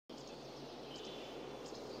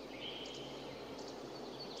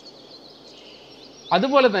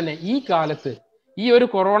അതുപോലെ തന്നെ ഈ കാലത്ത്, ഈ ഒരു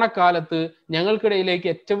കൊറോണ കാലത്ത് ഞങ്ങൾക്കിടയിലേക്ക്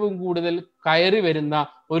ഏറ്റവും കൂടുതൽ കയറി വരുന്ന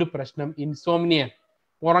ഒരു പ്രശ്നം ഇൻസോംനിയ.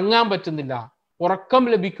 ഉറങ്ങാൻ പറ്റുന്നില്ല, ഉറക്കം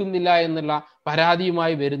ലഭിക്കുന്നില്ല എന്നുള്ള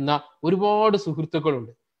പരാതിയുമായി വരുന്ന ഒരുപാട്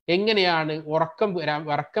സുഹൃത്തുക്കളുണ്ട്. എങ്ങനെയാണ് ഉറക്കം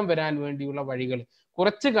വരാൻ വേണ്ടിയുള്ള വഴികൾ?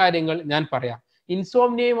 കുറച്ച് കാര്യങ്ങൾ ഞാൻ പറയാം.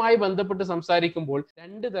 ഇൻസോംനിയയുമായി ബന്ധപ്പെട്ട് സംസാരിക്കുമ്പോൾ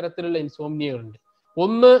 2 തരത്തിലുള്ള ഇൻസോംനിയകളുണ്ട്.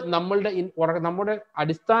 ഒന്ന്, നമ്മുടെ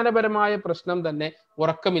അടിസ്ഥാനപരമായ പ്രശ്നം തന്നെ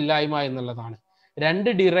ഉറക്കമില്ലായ്മ എന്നുള്ളതാണ്.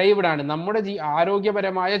 2 ഡിറൈവ്ഡ് ആണ്. നമ്മുടെ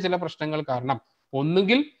ആരോഗ്യപരമായ ചില പ്രശ്നങ്ങൾ കാരണം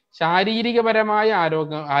ഒന്നുകിൽ ശാരീരികപരമായ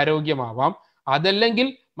ആരോഗ്യമാവാം, അതല്ലെങ്കിൽ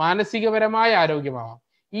മാനസികപരമായ ആരോഗ്യമാവാം.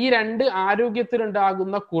 ഈ 2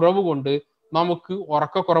 ആരോഗ്യത്തിനുണ്ടാകുന്ന കുറവ് കൊണ്ട് നമുക്ക്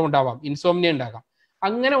ഉറക്കക്കുറവുണ്ടാവാം, ഇൻസോംനിയ ഉണ്ടാകാം.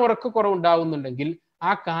 അങ്ങനെ ഉറക്കക്കുറവുണ്ടാകുന്നുണ്ടെങ്കിൽ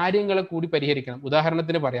ആ കാര്യങ്ങളെ കൂടി പരിഹരിക്കണം.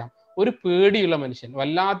 ഉദാഹരണത്തിന് പറയാം, ഒരു പേടിയുള്ള മനുഷ്യൻ,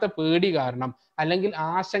 വല്ലാത്ത പേടി കാരണം, അല്ലെങ്കിൽ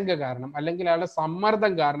ആശങ്ക കാരണം, അല്ലെങ്കിൽ അയാളുടെ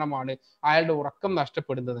സമ്മർദ്ദം കാരണമാണ് അയാളുടെ ഉറക്കം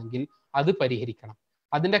നഷ്ടപ്പെടുന്നതെങ്കിൽ അത് പരിഹരിക്കണം.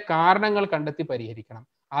 അതിന്റെ കാരണങ്ങൾ കണ്ടെത്തി പരിഹരിക്കണം.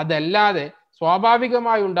 അതല്ലാതെ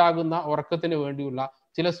സ്വാഭാവികമായി ഉണ്ടാകുന്ന ഉറക്കത്തിന് വേണ്ടിയുള്ള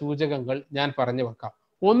ചില സൂചകങ്ങൾ ഞാൻ പറഞ്ഞു വെക്കാം.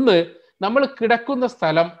 ഒന്ന്, നമ്മൾ കിടക്കുന്ന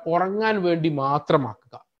സ്ഥലം ഉറങ്ങാൻ വേണ്ടി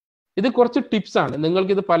മാത്രമാക്കുക. ഇത് കുറച്ച് ടിപ്സ് ആണ്,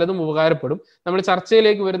 നിങ്ങൾക്ക് ഇത് പലതും ഉപകാരപ്പെടും. നമ്മൾ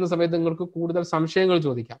ചർച്ചയിലേക്ക് വരുന്ന സമയത്ത് നിങ്ങൾക്ക് കൂടുതൽ സംശയങ്ങൾ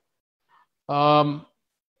ചോദിക്കാം.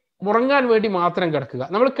 ഉറങ്ങാൻ വേണ്ടി മാത്രം കിടക്കുക.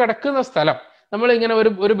 നമ്മൾ കിടക്കുന്ന സ്ഥലം, നമ്മൾ ഇങ്ങനെ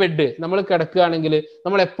ഒരു ബെഡ് നമ്മൾ കിടക്കുകയാണെങ്കിൽ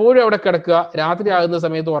നമ്മൾ എപ്പോഴും അവിടെ കിടക്കുക, രാത്രി ആകുന്ന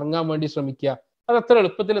സമയത്ത് ഉറങ്ങാൻ വേണ്ടി ശ്രമിക്കുക. അത് അത്ര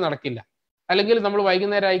എളുപ്പത്തിൽ നടക്കില്ല. അല്ലെങ്കിൽ നമ്മൾ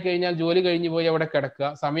വൈകുന്നേരം ആയി കഴിഞ്ഞാൽ ജോലി കഴിഞ്ഞ് പോയി അവിടെ കിടക്കുക,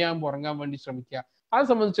 സമയമാകുമ്പോൾ ഉറങ്ങാൻ വേണ്ടി ശ്രമിക്കുക. അത്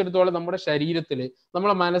സംബന്ധിച്ചിടത്തോളം നമ്മുടെ ശരീരത്തിൽ,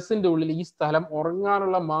 നമ്മുടെ മനസ്സിന്റെ ഉള്ളിൽ ഈ സ്ഥലം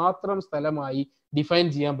ഉറങ്ങാനുള്ള മാത്രം സ്ഥലമായി ഡിഫൈൻ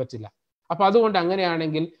ചെയ്യാൻ പറ്റില്ല. അപ്പൊ അതുകൊണ്ട്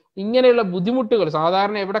അങ്ങനെയാണെങ്കിൽ ഇങ്ങനെയുള്ള ബുദ്ധിമുട്ടുകൾ,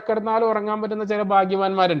 സാധാരണ എവിടെ കിടന്നാലും ഉറങ്ങാൻ പറ്റുന്ന ചില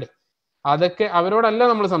ഭാഗ്യവാന്മാരുണ്ട്, അതൊക്കെ അവരോടല്ല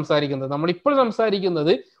നമ്മൾ സംസാരിക്കുന്നത്. നമ്മളിപ്പോൾ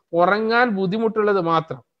സംസാരിക്കുന്നത് ഉറങ്ങാൻ ബുദ്ധിമുട്ടുള്ളത്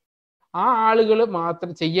മാത്രം. ആ ആളുകൾ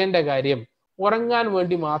മാത്രം ചെയ്യേണ്ട കാര്യം ഉറങ്ങാൻ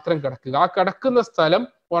വേണ്ടി മാത്രം കിടക്കുക, ആ കിടക്കുന്ന സ്ഥലം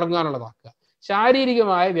ഉറങ്ങാനുള്ളതാക്കുക.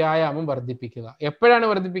 ശാരീരികമായ വ്യായാമം വർദ്ധിപ്പിക്കുക. എപ്പോഴാണ്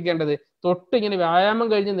വർദ്ധിപ്പിക്കേണ്ടത്? ഇങ്ങനെ വ്യായാമം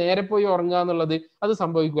കഴിഞ്ഞ് നേരെ പോയി ഉറങ്ങുക എന്നുള്ളത് അത്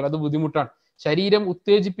സംഭവിക്കില്ല, അത് ബുദ്ധിമുട്ടാണ്. ശരീരം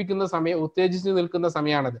ഉത്തേജിച്ച് നിൽക്കുന്ന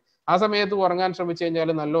സമയമാണത്. ആ സമയത്ത് ഉറങ്ങാൻ ശ്രമിച്ചു കഴിഞ്ഞാൽ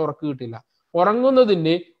നല്ല ഉറക്കം കിട്ടില്ല.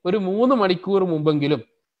 ഉറങ്ങുന്നതിന് ഒരു 3 മണിക്കൂർ മുമ്പെങ്കിലും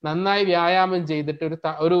നന്നായി വ്യായാമം ചെയ്തിട്ട്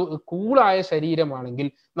ഒരു കൂളായ ശരീരമാണെങ്കിൽ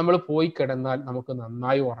നമ്മൾ പോയി കിടന്നാൽ നമുക്ക്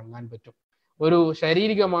നന്നായി ഉറങ്ങാൻ പറ്റും. ഒരു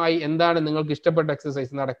ശാരീരികമായി എന്താണ് നിങ്ങൾക്ക് ഇഷ്ടപ്പെട്ട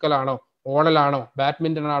എക്സസൈസ്? നടക്കലാണോ, ഓടലാണോ,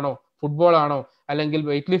 ബാഡ്മിന്റൺ ആണോ, ഫുട്ബോൾ ആണോ, അല്ലെങ്കിൽ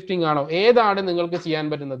വെയിറ്റ് ലിഫ്റ്റിംഗ് ആണോ? ഏതാണ് നിങ്ങൾക്ക് ചെയ്യാൻ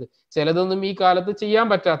പറ്റുന്നത്? ചിലതൊന്നും ഈ കാലത്ത് ചെയ്യാൻ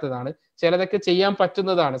പറ്റാത്തതാണ്, ചിലതൊക്കെ ചെയ്യാൻ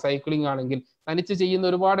പറ്റുന്നതാണ്. സൈക്ലിംഗ് ആണെങ്കിൽ തനിച്ച് ചെയ്യുന്ന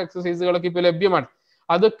ഒരുപാട് എക്സസൈസുകളൊക്കെ ഇപ്പോൾ ലഭ്യമാണ്.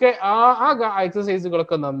 അതൊക്കെ ആ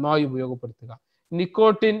എക്സസൈസുകളൊക്കെ നന്നായി ഉപയോഗപ്പെടുത്തുക.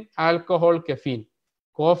 Nicotine, alcohol, caffeine,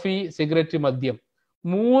 coffee, cigarette, മദ്യം,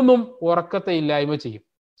 3ഉം ഉറക്കത്തെ ഇല്ലായ്മ ചെയ്യും.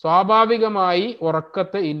 സ്വാഭാവികമായി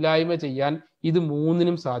ഉറക്കത്തെ ഇല്ലായ്മ ചെയ്യാൻ ഇത്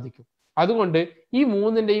 3നും സാധിക്കും. അതുകൊണ്ട് ഈ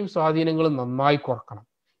 3ന്റെയും സ്വാധീനങ്ങൾ നന്നായി കുറക്കണം.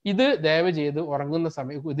 ഇത് ദയവ് ചെയ്ത്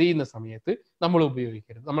ഉദയുന്ന സമയത്ത് നമ്മൾ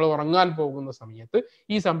ഉപയോഗിക്കരുത്. നമ്മൾ ഉറങ്ങാൻ പോകുന്ന സമയത്ത്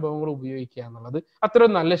ഈ സംഭവങ്ങൾ ഉപയോഗിക്കുക എന്നുള്ളത് അത്ര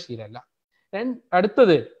നല്ല ശീലമല്ല.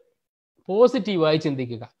 അടുത്തത്, പോസിറ്റീവായി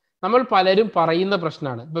ചിന്തിക്കുക. നമ്മൾ പലരും പറയുന്ന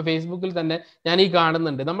പ്രശ്നമാണ്. ഇപ്പൊ ഫേസ്ബുക്കിൽ തന്നെ ഞാൻ ഈ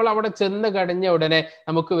കാണുന്നുണ്ട്, നമ്മൾ അവിടെ ചെന്ന് കടഞ്ഞ ഉടനെ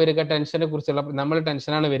നമുക്ക് വരിക ടെൻഷനെ കുറിച്ചുള്ള, നമ്മൾ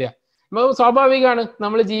ടെൻഷനാണ് വരിക. സ്വാഭാവികമാണ്,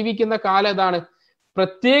 നമ്മൾ ജീവിക്കുന്ന കാലം ഇതാണ്.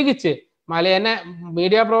 പ്രത്യേകിച്ച്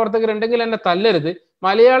മീഡിയ പ്രവർത്തകരുണ്ടെങ്കിൽ എന്നെ തല്ലരുത്,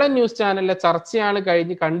 മലയാളം ന്യൂസ് ചാനലിലെ ചർച്ചയാണ്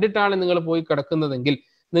കണ്ടിട്ടാണ് നിങ്ങൾ പോയി കിടക്കുന്നതെങ്കിൽ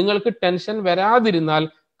നിങ്ങൾക്ക് ടെൻഷൻ വരാതിരുന്നാൽ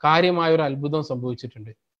കാര്യമായൊരു അത്ഭുതം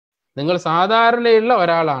സംഭവിച്ചിട്ടുണ്ട്. നിങ്ങൾ സാധാരണയുള്ള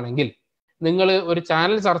ഒരാളാണെങ്കിൽ, നിങ്ങൾ ഒരു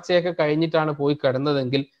ചാനൽ ചർച്ചയൊക്കെ കഴിഞ്ഞിട്ടാണ് പോയി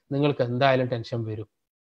കിടന്നതെങ്കിൽ നിങ്ങൾക്ക് എന്തായാലും ടെൻഷൻ വരും.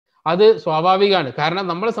 അത് സ്വാഭാവികമാണ്. കാരണം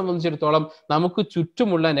നമ്മളെ സംബന്ധിച്ചിടത്തോളം നമുക്ക്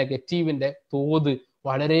ചുറ്റുമുള്ള നെഗറ്റീവിന്റെ തോത്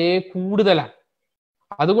വളരെ കൂടുതലാണ്.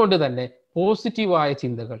 അതുകൊണ്ട് തന്നെ പോസിറ്റീവായ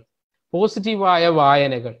ചിന്തകൾ, പോസിറ്റീവായ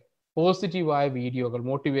വായനകൾ, പോസിറ്റീവായ വീഡിയോകൾ,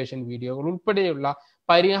 മോട്ടിവേഷൻ വീഡിയോകൾ ഉൾപ്പെടെയുള്ള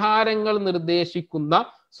പരിഹാരങ്ങൾ നിർദ്ദേശിക്കുന്ന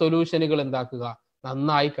സൊല്യൂഷനുകൾ എന്താക്കുക,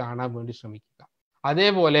 നന്നായി കാണാൻ വേണ്ടി ശ്രമിക്കുക.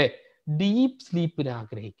 അതേപോലെ ഡീപ്പ് സ്ലീപ്പിന്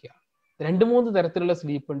ആഗ്രഹിക്കുക. 2-3 തരത്തിലുള്ള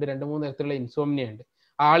സ്ലീപ്പ് ഉണ്ട്, 2-3 തരത്തിലുള്ള ഇൻസോംനിയ ഉണ്ട്.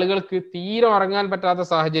 ആളുകൾക്ക് തീരെ ഉറങ്ങാൻ പറ്റാത്ത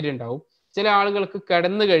സാഹചര്യം ഉണ്ടാവും. ചില ആളുകൾക്ക്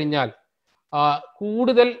കിടന്നു കഴിഞ്ഞാൽ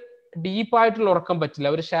കൂടുതൽ ഡീപ്പായിട്ടുള്ള ഉറക്കം പറ്റില്ല.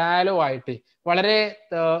 ഒരു ഷാലോ ആയിട്ട്, വളരെ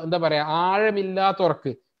എന്താ പറയാ, ആഴമില്ലാത്ത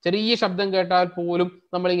ഉറക്ക്, ചെറിയ ശബ്ദം കേട്ടാൽ പോലും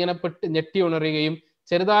നമ്മളിങ്ങനെ ഞെട്ടി ഉണരുകയും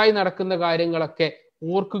ചെറുതായി നടക്കുന്ന കാര്യങ്ങളൊക്കെ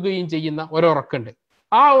ഓർക്കുകയും ചെയ്യുന്ന ഒരുറക്കുണ്ട്.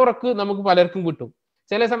 ആ ഉറക്ക് നമുക്ക് പലർക്കും കിട്ടും.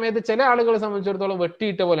 ചില സമയത്ത് ചില ആളുകളെ സംബന്ധിച്ചിടത്തോളം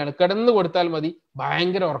വെട്ടിയിട്ട പോലെയാണ്, കിടന്നു കൊടുത്താൽ മതി,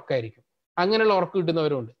 ഭയങ്കര ഉറക്കമായിരിക്കും. അങ്ങനെയുള്ള ഉറക്ക്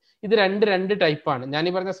കിട്ടുന്നവരുണ്ട്. ഇത് രണ്ട് ടൈപ്പാണ്. ഞാൻ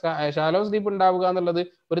ഈ പറഞ്ഞ ഷാലോ സ്ലീപ്പ് ഉണ്ടാവുക എന്നുള്ളത്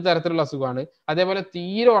ഒരു തരത്തിലുള്ള അസുഖമാണ്. അതേപോലെ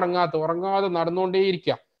തീരെ ഉറങ്ങാതെ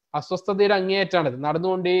നടന്നുകൊണ്ടേയിരിക്കുക, അസ്വസ്ഥതയുടെ അങ്ങേയറ്റാണിത്.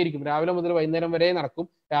 നടന്നുകൊണ്ടേയിരിക്കും, രാവിലെ മുതൽ വൈകുന്നേരം വരെ നടക്കും,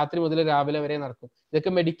 രാത്രി മുതൽ രാവിലെ വരെ നടക്കും. ഇതൊക്കെ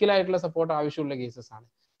മെഡിക്കൽ ആയിട്ടുള്ള സപ്പോർട്ട് ആവശ്യമുള്ള കേസസ് ആണ്.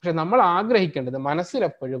 പക്ഷെ നമ്മൾ ആഗ്രഹിക്കേണ്ടത്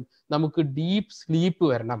മനസ്സിലെപ്പോഴും നമുക്ക് ഡീപ്പ് സ്ലീപ്പ്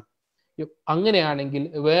വരണം. അങ്ങനെയാണെങ്കിൽ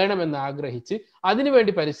വേണമെന്ന് ആഗ്രഹിച്ച്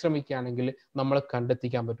അതിനുവേണ്ടി പരിശ്രമിക്കുകയാണെങ്കിൽ നമ്മൾ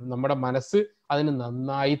കണ്ടെത്തിക്കാൻ പറ്റും. നമ്മുടെ മനസ്സ് അതിന്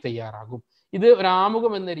നന്നായി തയ്യാറാകും. ഇത് ഒരു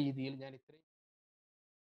ആമുഖം എന്ന രീതിയിൽ ഞാൻ ഇത്രയും